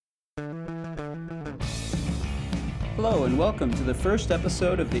Hello and welcome to the first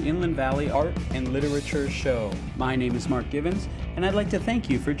episode of the Inland Valley Art and Literature Show. My name is Mark Givens, and I'd like to thank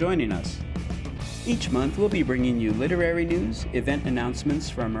you for joining us. Each month we'll be bringing you literary news, event announcements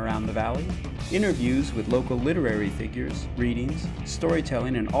from around the valley, interviews with local literary figures, readings,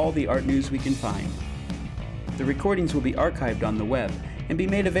 storytelling, and all the art news we can find. The recordings will be archived on the web and be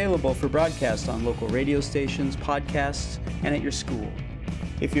made available for broadcast on local radio stations, podcasts, and at your school.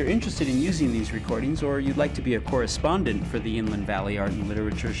 If you're interested in using these recordings or you'd like to be a correspondent for the Inland Valley Art and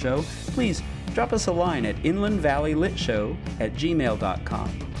Literature Show, please drop us a line at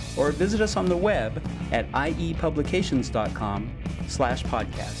inlandvalleylitshow@gmail.com or visit us on the web at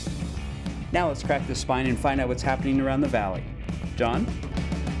iepublications.com/podcast. Now let's crack the spine and find out what's happening around the valley. John?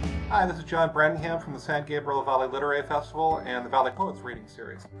 Hi, this is John Branningham from the San Gabriel Valley Literary Festival and the Valley Poets Reading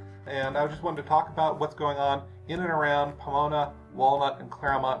Series. And I just wanted to talk about what's going on in and around Pomona, Walnut, and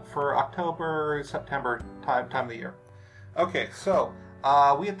Claremont for October, September time of the year. Okay, so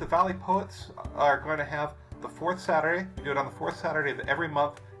we at the Valley Poets are going to have the fourth Saturday. We do it on the fourth Saturday of every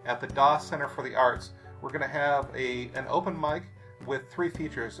month at the Dawes Center for the Arts. We're going to have an open mic with three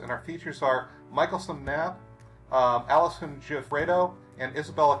features, and our features are Michelson Knapp, Allison Giuffredo, and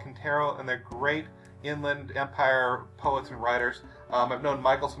Isabella Quintero, and they're great Inland Empire poets and writers. I've known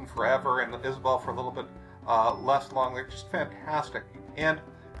Michelson forever and Isabel for a little bit less long. They're just fantastic. And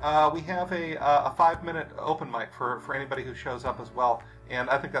we have a 5-minute open mic for anybody who shows up as well. And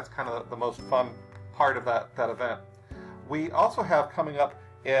I think that's kind of the most fun part of that event. We also have coming up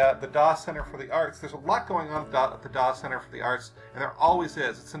at the Dawes Center for the Arts. There's a lot going on at the Dawes Center for the Arts, and there always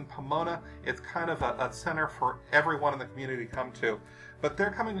is. It's in Pomona. It's kind of a center for everyone in the community to come to. But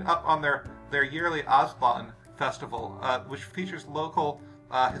they're coming up on their yearly Aztlan Festival, which features local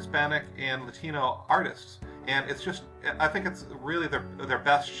Hispanic and Latino artists. And it's just, I think it's really their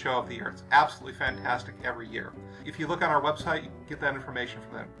best show of the year. It's absolutely fantastic every year. If you look on our website, you can get that information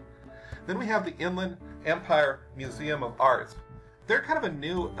from them. Then we have the Inland Empire Museum of Arts. They're kind of a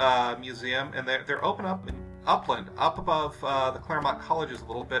new museum, and they're open up in Upland, up above the Claremont Colleges a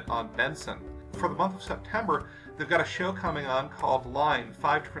little bit on Benson. For the month of September, they've got a show coming on called Line,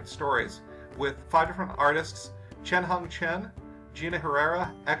 5 different stories, with 5 different artists: Chen Hung Chen, Gina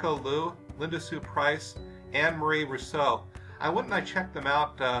Herrera, Echo Liu, Linda Sue Price, Anne Marie Rousseau. I went and I checked them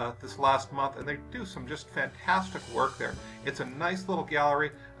out this last month, and they do some just fantastic work there. It's a nice little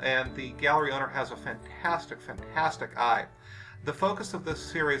gallery, and the gallery owner has a fantastic eye. The focus of this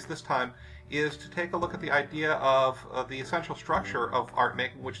series this time is to take a look at the idea of the essential structure of art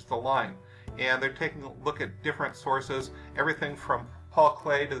making, which is the line. And they're taking a look at different sources, everything from Paul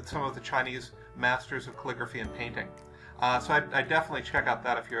Klee to some of the Chinese masters of calligraphy and painting. So I definitely check out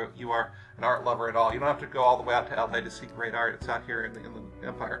that if you are an art lover at all. You don't have to go all the way out to LA to see great art. It's out here in the Inland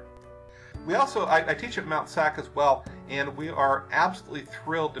Empire. We also, I teach at Mount Sac as well, and we are absolutely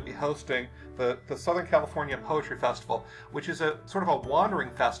thrilled to be hosting the Southern California Poetry Festival, which is a sort of a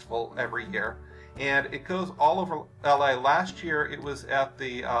wandering festival every year. And it goes all over LA. Last year it was at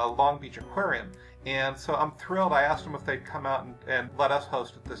the Long Beach Aquarium. And so I'm thrilled. I asked them if they'd come out and let us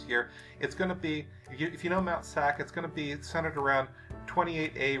host it this year. It's going to be, if you know Mount Sac, it's going to be centered around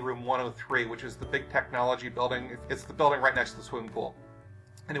 28A Room 103, which is the big technology building. It's the building right next to the swimming pool.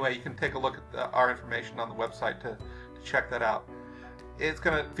 Anyway, you can take a look at our information on the website to check that out. It's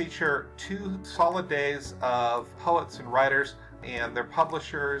going to feature 2 solid days of poets and writers and their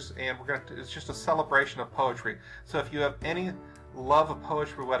publishers, and it's just a celebration of poetry. So if you have any love of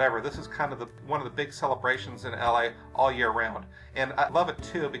poetry, whatever, this is kind of one of the big celebrations in LA all year round. And I love it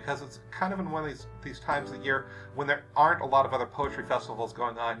too because it's kind of in one of these times of the year when there aren't a lot of other poetry festivals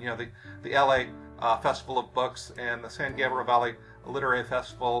going on. You know, the LA Festival of Books and the San Gabriel Valley Literary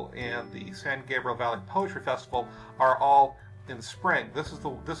Festival and the San Gabriel Valley Poetry Festival are all in spring. This is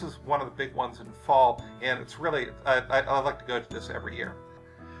one of the big ones in fall, and it's really I like to go to this every year.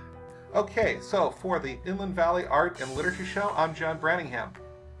 Okay, so for the Inland Valley Art and Literature Show, I'm John Branningham.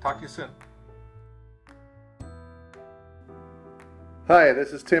 Talk to you soon. Hi,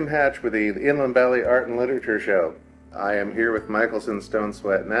 this is Tim Hatch with the Inland Valley Art and Literature Show. I am here with Michelson Stone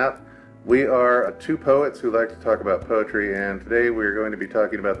Sweat Knapp. We are 2 poets who like to talk about poetry, and today we're going to be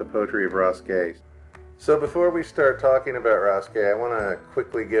talking about the poetry of Ross Gay. So before we start talking about Ross Gay, I want to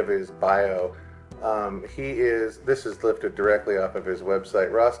quickly give his bio. This is lifted directly off of his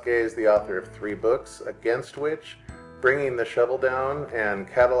website. Ross Gay is the author of 3 books, Against Which, Bringing the Shovel Down, and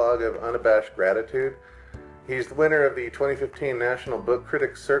Catalog of Unabashed Gratitude. He's the winner of the 2015 National Book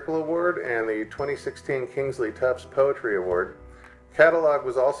Critics Circle Award and the 2016 Kingsley Tufts Poetry Award. Catalog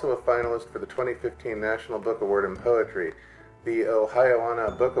was also a finalist for the 2015 National Book Award in Poetry, the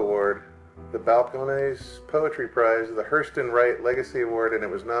Ohioana Book Award the Balcones Poetry Prize, the Hurston Wright Legacy Award, and it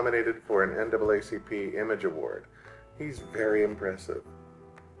was nominated for an NAACP Image Award. He's very impressive.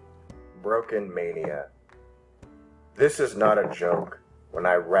 Broken Mania. This is not a joke when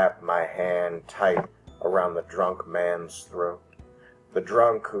I wrap my hand tight around the drunk man's throat. The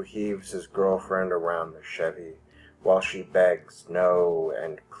drunk who heaves his girlfriend around the Chevy while she begs no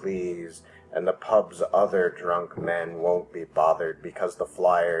and please, and the pub's other drunk men won't be bothered because the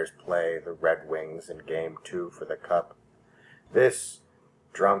Flyers play the Red Wings in Game 2 for the Cup. This,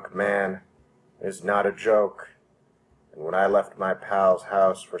 drunk man, is not a joke. And when I left my pal's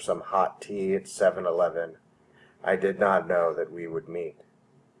house for some hot tea at 7-Eleven, I did not know that we would meet.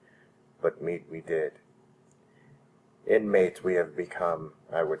 But meet we did. Inmates we have become,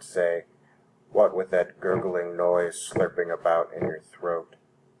 I would say, what with that gurgling noise slurping about in your throat.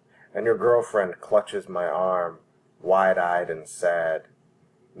 And your girlfriend clutches my arm, wide-eyed and sad,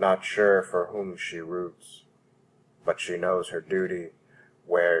 not sure for whom she roots, but she knows her duty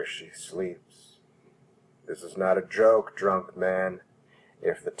where she sleeps. This is not a joke, drunk man.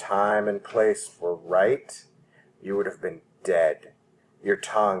 If the time and place were right, you would have been dead, your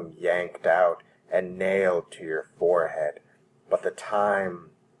tongue yanked out and nailed to your forehead. But the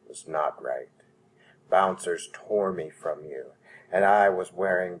time was not right. Bouncers tore me from you, and I was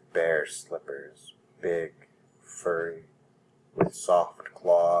wearing bear slippers, big, furry, with soft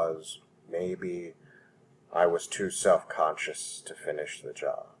claws. Maybe I was too self-conscious to finish the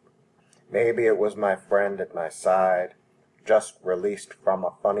job. Maybe it was my friend at my side, just released from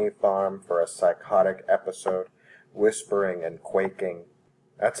a funny farm for a psychotic episode, whispering and quaking,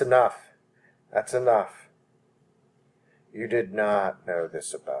 "That's enough. That's enough." You did not know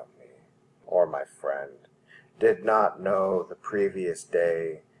this about me, or my friend, did not know the previous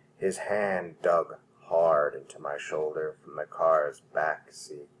day his hand dug hard into my shoulder from the car's back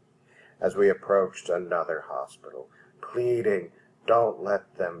seat as we approached another hospital, pleading, "Don't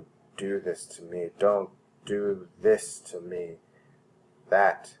let them do this to me. Don't do this to me."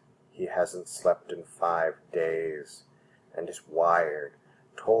 That he hasn't slept in 5 days and is wired,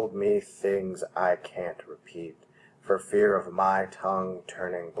 told me things I can't repeat for fear of my tongue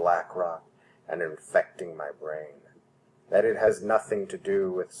turning black rock and infecting my brain. That it has nothing to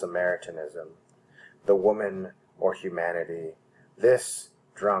do with Samaritanism, the woman, or humanity. This,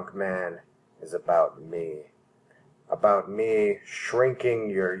 drunk man, is about me. About me shrinking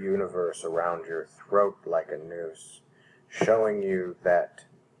your universe around your throat like a noose, showing you that,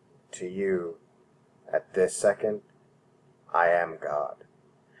 to you, at this second, I am God.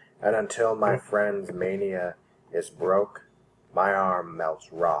 And until my friend's mania is broke, my arm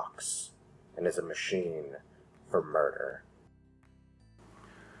melts rocks and is a machine for murder.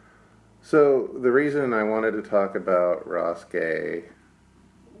 So the reason I wanted to talk about Ross Gay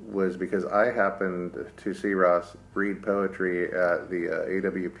was because I happened to see Ross read poetry at the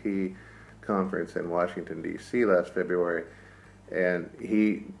AWP conference in Washington, D.C. last February, and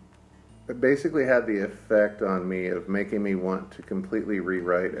he basically had the effect on me of making me want to completely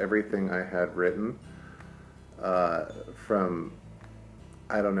rewrite everything I had written from,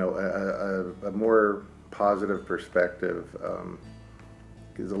 I don't know, a more positive perspective,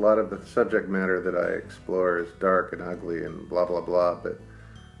 because a lot of the subject matter that I explore is dark and ugly and blah, blah, blah, but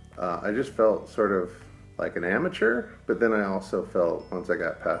I just felt sort of like an amateur, but then I also felt, once I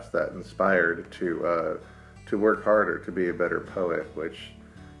got past that, inspired to work harder, to be a better poet, which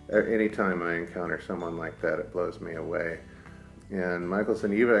anytime I encounter someone like that, it blows me away. And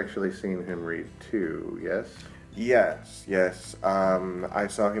Michelson, you've actually seen him read too, yes? Yes. I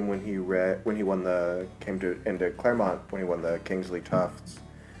saw him when he came into Claremont when he won the Kingsley Tufts,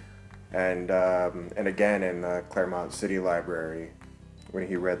 and again in the Claremont City Library when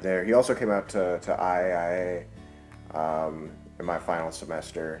he read there. He also came out to IIA in my final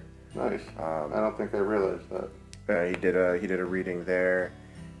semester. Nice. I don't think I realized that. He did a reading there,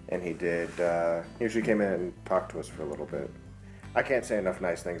 and he usually came in and talked to us for a little bit. I can't say enough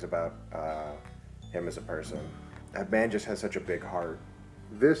nice things about him as a person. That man just has such a big heart.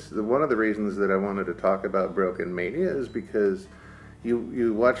 One of the reasons that I wanted to talk about Broken Mania is because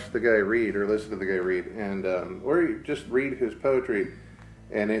you watch the guy read or listen to the guy read, and or you just read his poetry,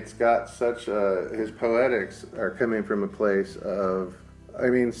 and it's got such his poetics are coming from a place of, I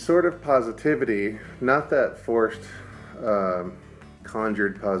mean, sort of positivity, not that forced,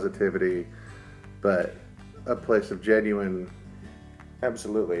 conjured positivity, but a place of genuine,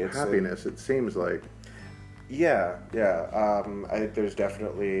 absolutely, happiness. It seems like. Yeah. I think there's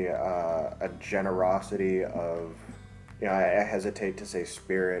definitely a generosity of, I hesitate to say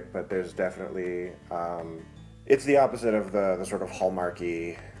spirit, but there's definitely, it's the opposite of the sort of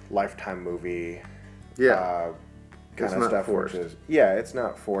hallmarky Lifetime movie. Yeah. Kind It's of not stuff. forced. Which is, yeah, it's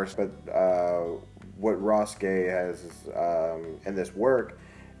not forced, but what Ross Gay has in this work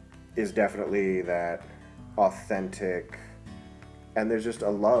is definitely that authentic, and there's just a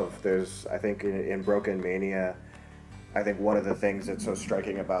love. There's, I think, in Broken Mania, I think one of the things that's so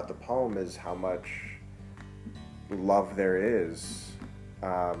striking about the poem is how much love there is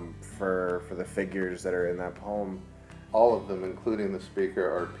for the figures that are in that poem. All of them, including the speaker,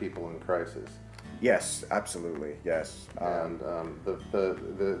 are people in crisis. Yes, absolutely, yes. And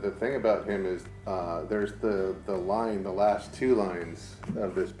the thing about him is there's the line, the last two lines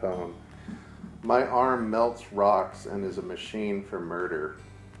of this poem. My arm melts rocks and is a machine for murder.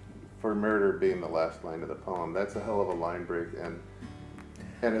 For murder being the last line of the poem. That's a hell of a line break, and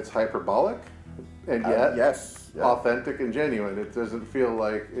it's hyperbolic, and yet yes, yeah. authentic and genuine. It doesn't feel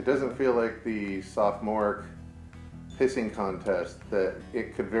like the sophomoric pissing contest that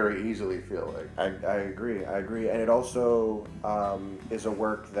it could very easily feel like. I agree, and it also is a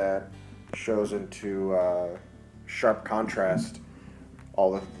work that shows into sharp contrast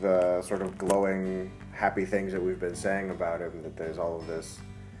all of the sort of glowing, happy things that we've been saying about him. That there's all of this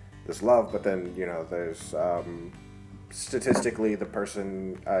love, but then there's statistically the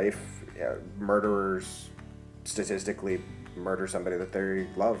person, if murderers statistically murder somebody that they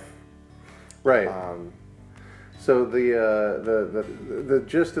love, right? So the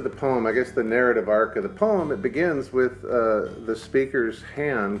gist of the poem, I guess the narrative arc of the poem, it begins with the speaker's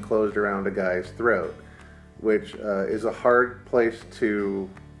hand closed around a guy's throat, which is a hard place to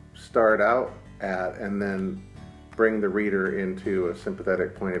start out at and then bring the reader into a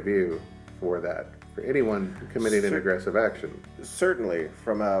sympathetic point of view for anyone committing an aggressive action. Certainly,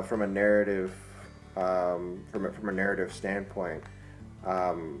 from a narrative from a narrative standpoint,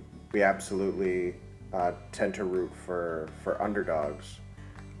 we absolutely tend to root for underdogs.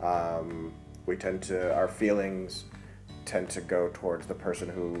 Our feelings tend to go towards the person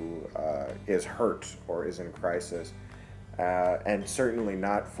who is hurt or is in crisis, and certainly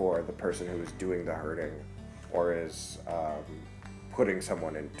not for the person who is doing the hurting or is putting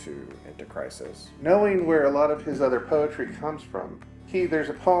someone into crisis. Knowing where a lot of his other poetry comes from, there's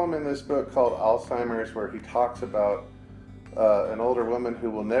a poem in this book called Alzheimer's where he talks about an older woman who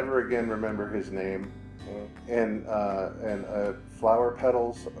will never again remember his name, and flower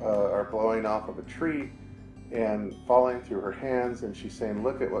petals are blowing off of a tree and falling through her hands, and she's saying,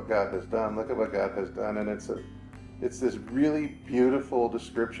 "Look at what God has done! Look at what God has done!" And it's this really beautiful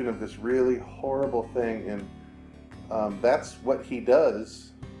description of this really horrible thing, and that's what he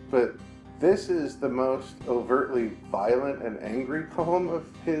does. But this is the most overtly violent and angry poem of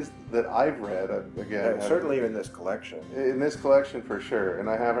his that I've read. Again, certainly in this collection. In this collection for sure, and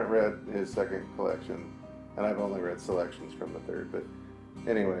I haven't read his second collection, and I've only read selections from the third. But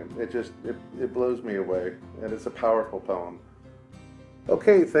anyway, it blows me away, and it's a powerful poem.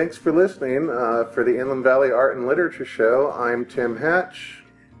 Okay, thanks for listening. For the Inland Valley Art and Literature Show, I'm Tim Hatch.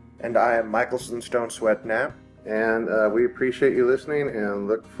 And I am Michelson Stone Sweat Knapp. And we appreciate you listening and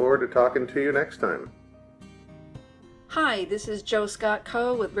look forward to talking to you next time. Hi, this is Joe Scott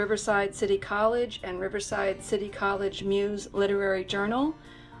Coe with Riverside City College and Riverside City College Muse Literary Journal.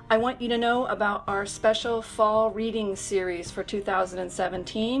 I want you to know about our special fall reading series for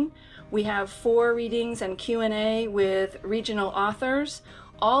 2017. We have 4 readings and Q&A with regional authors.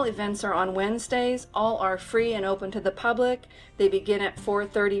 All events are on Wednesdays. All are free and open to the public. They begin at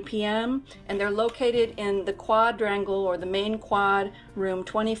 4:30 p.m. and they're located in the quadrangle or the main quad, room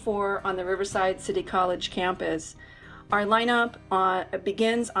 24 on the Riverside City College campus. Our lineup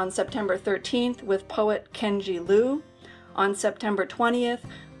begins on September 13th with poet Kenji Liu. On September 20th,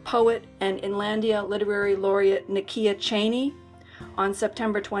 poet and Inlandia Literary Laureate Nakia Cheney. On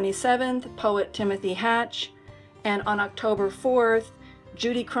September 27th, poet Timothy Hatch. And on October 4th,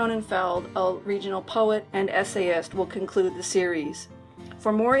 Judy Cronenfeld, a regional poet and essayist, will conclude the series.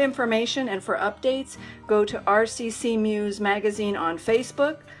 For more information and for updates, go to RCC Muse magazine on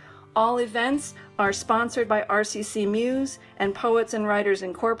Facebook. All events are sponsored by RCC Muse and Poets and Writers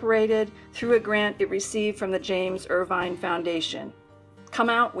Incorporated through a grant it received from the James Irvine Foundation. Come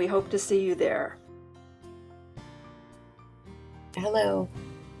out, we hope to see you there. Hello,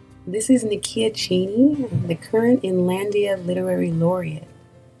 this is Nakia Cheney, the current Inlandia Literary Laureate.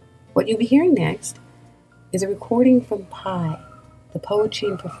 What you'll be hearing next is a recording from PI, the Poetry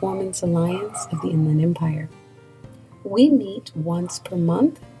and Performance Alliance of the Inland Empire. We meet once per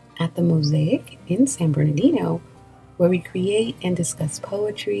month at the Mosaic in San Bernardino, where we create and discuss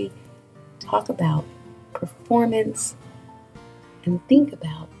poetry, talk about performance, and think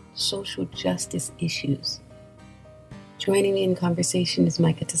about social justice issues. Joining me in conversation is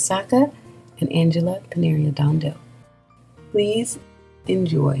Micah Tasaka and Angela Panario-Dondo. Please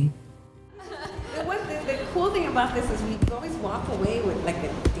enjoy. The cool thing about this is we always walk away with like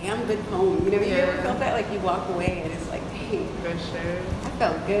a damn good poem. You ever felt that? Like you walk away and it's like, dang, For sure. I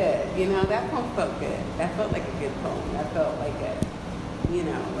felt good. That poem felt good. That felt like a good poem. That felt like like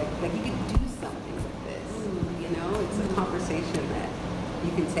you could do something with this. It's a conversation that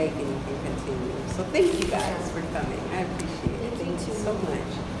you can take and you can continue. So thank you guys for coming. I appreciate it. Thank you so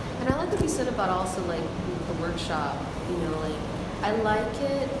much. And I like what you said about also like the workshop, I like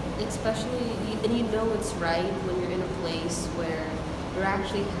it, especially, and it's right when you're in a place where you're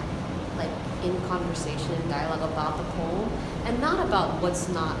actually like in conversation and dialogue about the poem and not about what's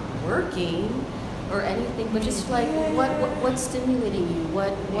not working or anything, but just like what's stimulating you,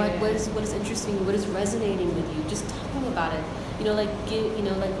 what is interesting you, what is resonating with you, just talking about it, like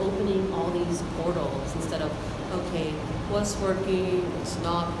opening all these portals instead of, okay, what's working, what's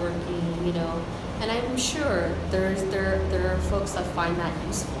not working, and I'm sure there are folks that find that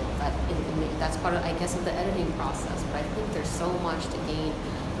useful, that's part of, I guess, of the editing process, but I think there's so much to gain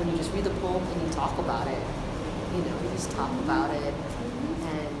when you just read the poem and you talk about it, you just talk about it,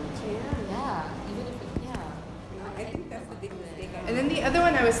 and I think that's the big mistake. And then the other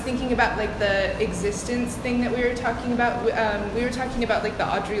one, I was thinking about like the existence thing that we were talking about. We were talking about like the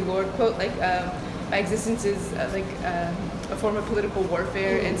Audre Lorde quote, like my existence is a form of political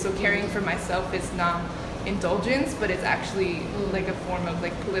warfare, and so caring for myself is not indulgence, but it's actually like a form of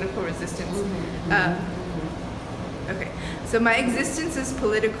like political resistance. Okay, so my existence is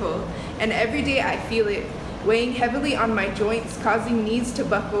political, and every day I feel it, weighing heavily on my joints, causing knees to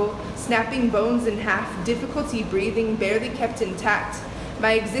buckle, snapping bones in half, difficulty breathing, barely kept intact.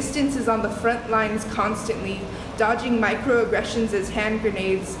 My existence is on the front lines constantly, dodging microaggressions as hand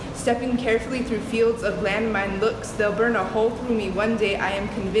grenades, stepping carefully through fields of landmine looks. They'll burn a hole through me one day, I am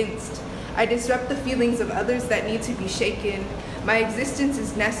convinced. I disrupt the feelings of others that need to be shaken. My existence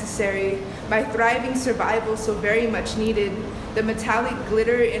is necessary, my thriving survival so very much needed. The metallic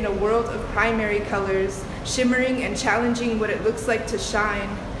glitter in a world of primary colors, shimmering and challenging what it looks like to shine.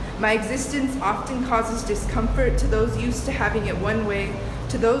 My existence often causes discomfort to those used to having it one way,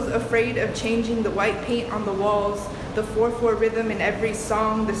 to those afraid of changing the white paint on the walls, the 4/4 rhythm in every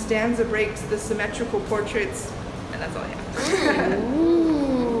song, the stanza breaks, the symmetrical portraits, and that's all I have.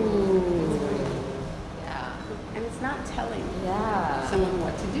 And it's not telling Yeah. someone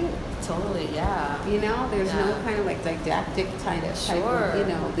what to do. Totally, yeah. There's no kind of like didactic type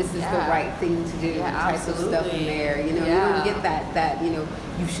of, this is the right thing to do type of stuff in there. You don't get that,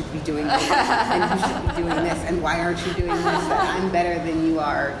 you should be doing this and you should be doing this and why aren't you doing this, that I'm better than you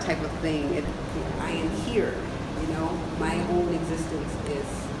are type of thing. I am here, my own existence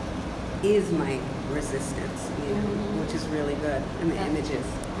is my resistance, which is really good. And the images.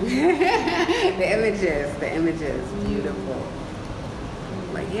 the images, beautiful.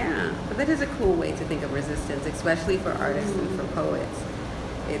 But that is a cool way to think of resistance, especially for artists and for poets.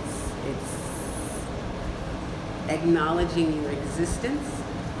 It's acknowledging your existence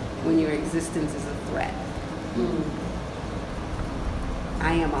when your existence is a threat.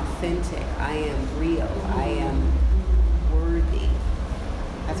 I am authentic. I am real. I am worthy.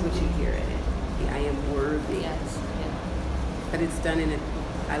 That's what you hear in it. I am worthy. Yes. Yeah. But it's done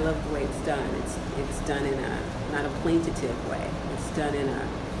I love the way it's done. It's done in not a plaintive way. It's done in a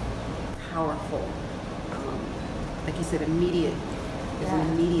powerful, like you said, immediate. There's an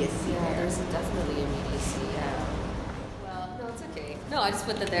immediacy there. There's definitely immediacy. Yeah. Well, no, it's okay. No, I just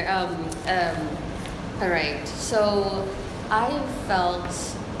put that there. All right. So I felt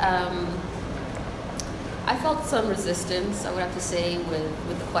some resistance. I would have to say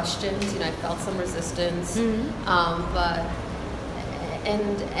with the questions. I felt some resistance, but.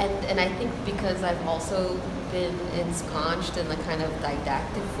 And I think because I've also been ensconced in the kind of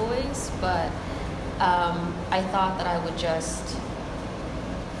didactic voice, but I thought that I would just,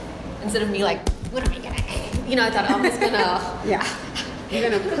 instead of me like, what am I gonna, I thought I'm just gonna, you're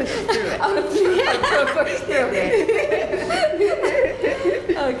gonna push through it. I'm gonna push through it.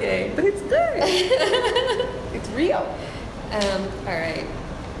 Okay, but it's good. It's real. All right.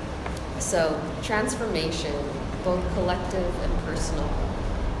 So transformation. Both collective and personal.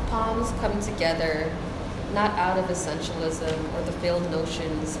 Poems come together not out of essentialism or the failed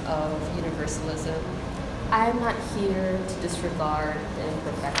notions of universalism. I'm not here to disregard the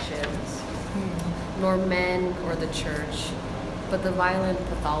imperfections, nor men or the church, but the violent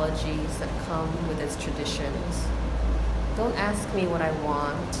pathologies that come with its traditions. Don't ask me what I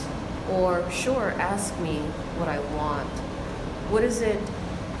want, or ask me what I want. What is it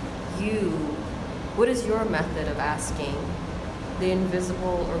you What is your method of asking? The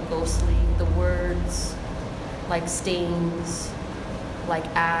invisible or ghostly, the words like stains, like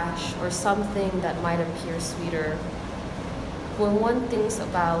ash, or something that might appear sweeter. When one thinks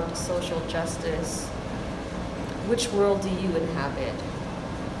about social justice, which world do you inhabit?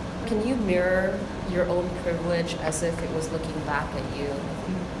 Can you mirror your own privilege as if it was looking back at you?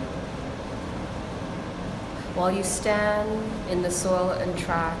 While you stand in the soil and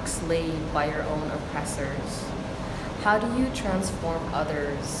tracks laid by your own oppressors, how do you transform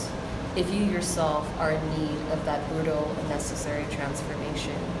others if you yourself are in need of that brutal and necessary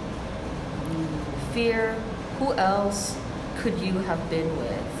transformation? Fear, who else could you have been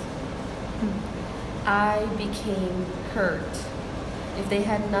with? I became hurt. If they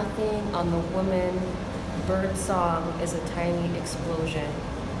had nothing on the woman, bird song is a tiny explosion.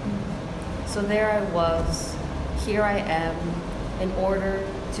 So there I was, here I am, in order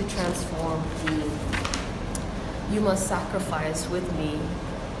to transform me. You must sacrifice with me.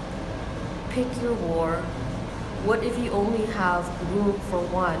 Pick your war. What if you only have room for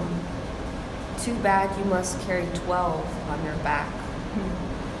one? Too bad you must carry 12 on your back.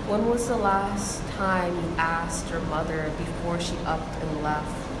 When was the last time you asked your mother before she upped and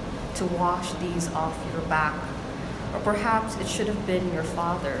left to wash these off your back? Or perhaps it should have been your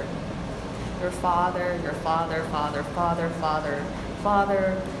father. Your father, your father, father, father, father,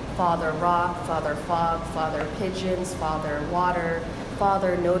 father, father rock, father fog, father pigeons, father water,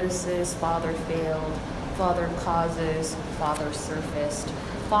 father notices, father failed, father causes, father surfaced,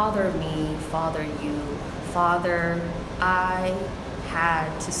 father me, father you, father I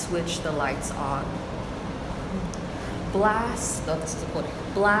had to switch the lights on. Blasts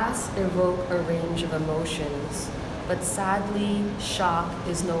evoke a range of emotions, but sadly, shock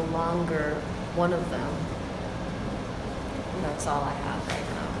is no longer one of them. And that's all I have right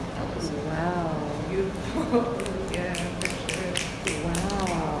now. That was Wow. Beautiful. Yeah, for sure.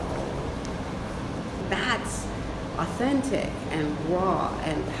 Wow. That's authentic and raw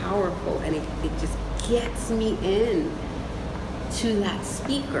and powerful, and it just gets me in to that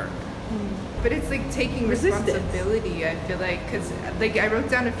speaker. But it's like taking Resistance. responsibility, I feel like, because like I wrote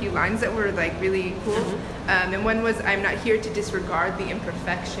down a few lines that were like really cool. And one was, I'm not here to disregard the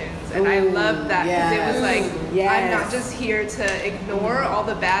imperfections. And I love that because it was like, I'm not just here to ignore all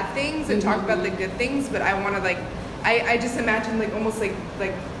the bad things and talk about the good things, but I want to like, I just imagine like almost like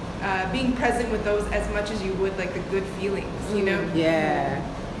being present with those as much as you would like the good feelings, you know? Yeah.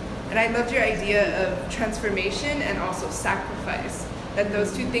 And I loved your idea of transformation and also sacrifice. That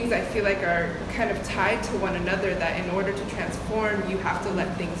those two things I feel like are kind of tied to one another, that in order to transform, you have to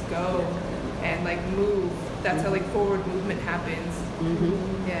let things go and like move. That's how like forward movement happens.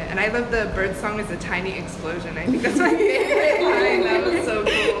 Yeah, and I love the bird song is a tiny explosion. I think that's my favorite line. That was so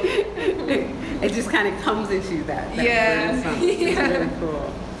cool. It just kind of comes into that bird song. It's really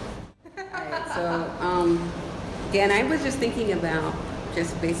cool. Alright, so again, I was just thinking about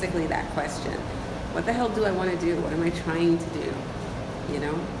just basically that question. What the hell do I want to do? What am I trying to do? You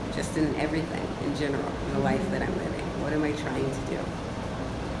know, just in everything, in general, in the life that I'm living. What am I trying to do?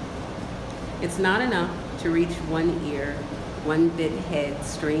 It's not enough to reach one ear, one bit head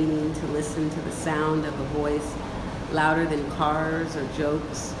straining to listen to the sound of a voice louder than cars or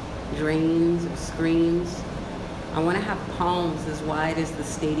jokes, drains or screams. I want to have palms as wide as the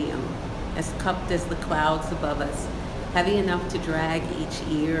stadium, as cupped as the clouds above us, heavy enough to drag each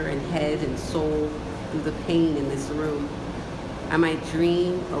ear and head and soul through the pain in this room. I might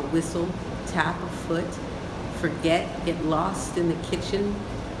dream or whistle, tap a foot, forget, get lost in the kitchen,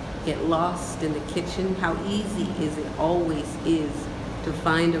 get lost in the kitchen. How easy is it always is to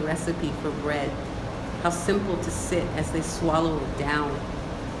find a recipe for bread. How simple to sit as they swallow it down.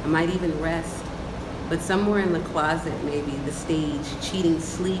 I might even rest, but somewhere in the closet, maybe the stage, cheating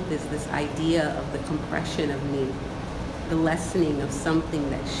sleep is this idea of the compression of me, the lessening of something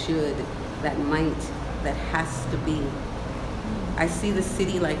that should, that might, that has to be. I see the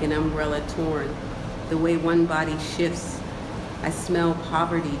city like an umbrella torn, the way one body shifts. I smell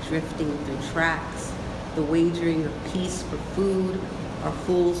poverty drifting through tracks, the wagering of peace for food or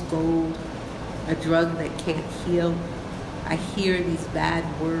fool's gold, a drug that can't heal. I hear these bad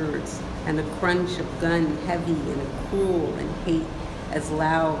words and the crunch of gun heavy and cruel and hate as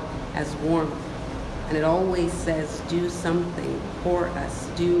loud as warmth. And it always says, do something for us,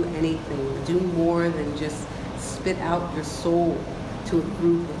 do anything, do more than just spit out your soul to a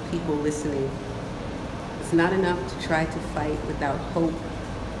group of people listening. It's not enough to try to fight without hope,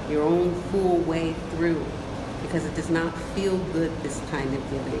 your own fool way through, because it does not feel good, this kind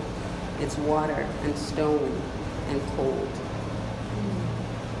of giving. It's water and stone and cold.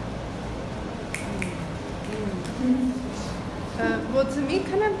 Well, to me,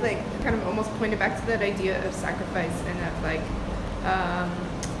 kind of almost pointed back to that idea of sacrifice and of like,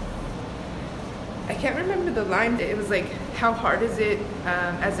 I can't remember the line. It was like, how hard is it,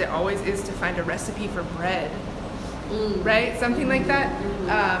 as it always is, to find a recipe for bread, right? Something like that.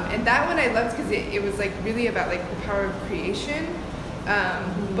 And that one I loved because it was like really about like the power of creation,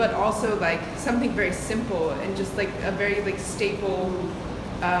 but also like something very simple and just like a very like staple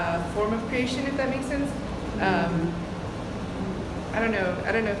form of creation, if that makes sense. I don't know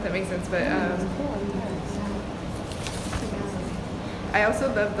if that makes sense, but I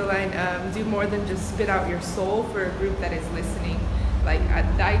also love the line, do more than just spit out your soul for a group that is listening. Like,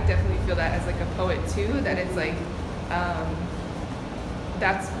 I definitely feel that as like a poet too, that it's like,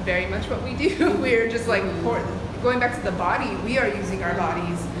 that's very much what we do. We're just like, going back to the body, we are using our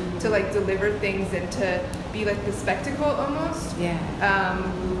bodies to like deliver things and to be like the spectacle almost. Yeah.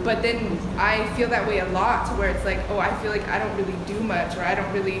 But then I feel that way a lot, to where it's like, oh, I feel like I don't really do much, or I'm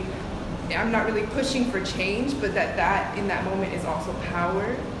not really pushing for change, but that in that moment is also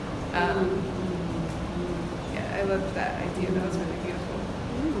power. Yeah, I loved that idea. That was really beautiful.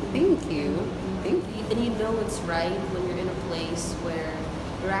 Thank you. And you know it's right when you're in a place where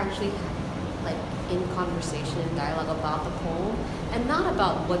you're actually like in conversation and dialogue about the poem, and not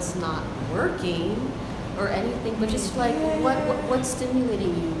about what's not working or anything, but just like what's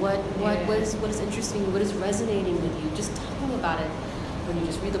stimulating you, what is interesting you, what is resonating with you, just talking about it. When you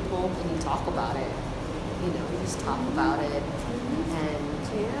just read the poem and you talk about it, you just talk about it, and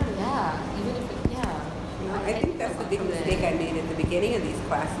even if I think that's the big mistake I made at the beginning of these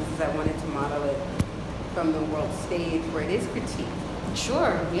classes, is I wanted to model it from the world stage where it is critique.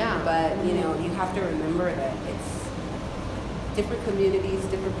 Sure, yeah. But you have to remember that it's different communities,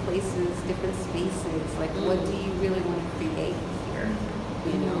 different places, different spaces. Like, what do you really want to create here?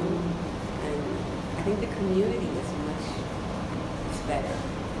 And I think the community is better.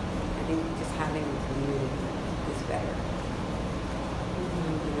 I think just having a community is better.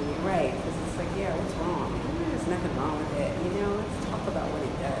 You're right, because it's like, what's wrong? There's nothing wrong with it. Let's talk about what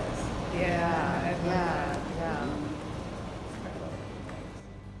it does. Yeah.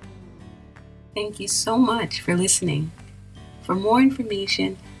 Thank you so much for listening. For more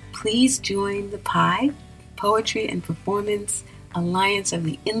information, please join the PI, Poetry and Performance Alliance of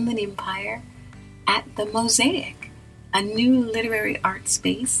the Inland Empire, at the Mosaic, a new literary art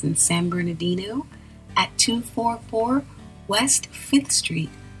space in San Bernardino at 244 West 5th Street,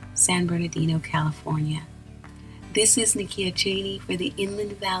 San Bernardino, California. This is Nakia Cheney for the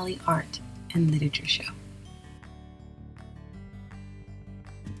Inland Valley Art and Literature Show.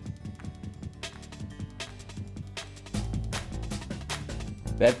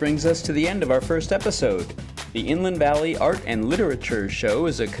 That brings us to the end of our first episode. The Inland Valley Art and Literature Show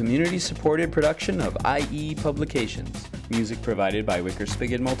is a community-supported production of IE Publications. Music provided by Wicker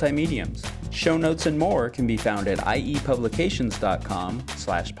Spigot Multimediums. Show notes and more can be found at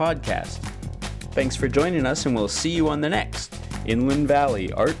iepublications.com/podcast. Thanks for joining us, and we'll see you on the next Inland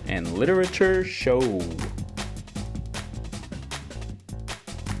Valley Art and Literature Show.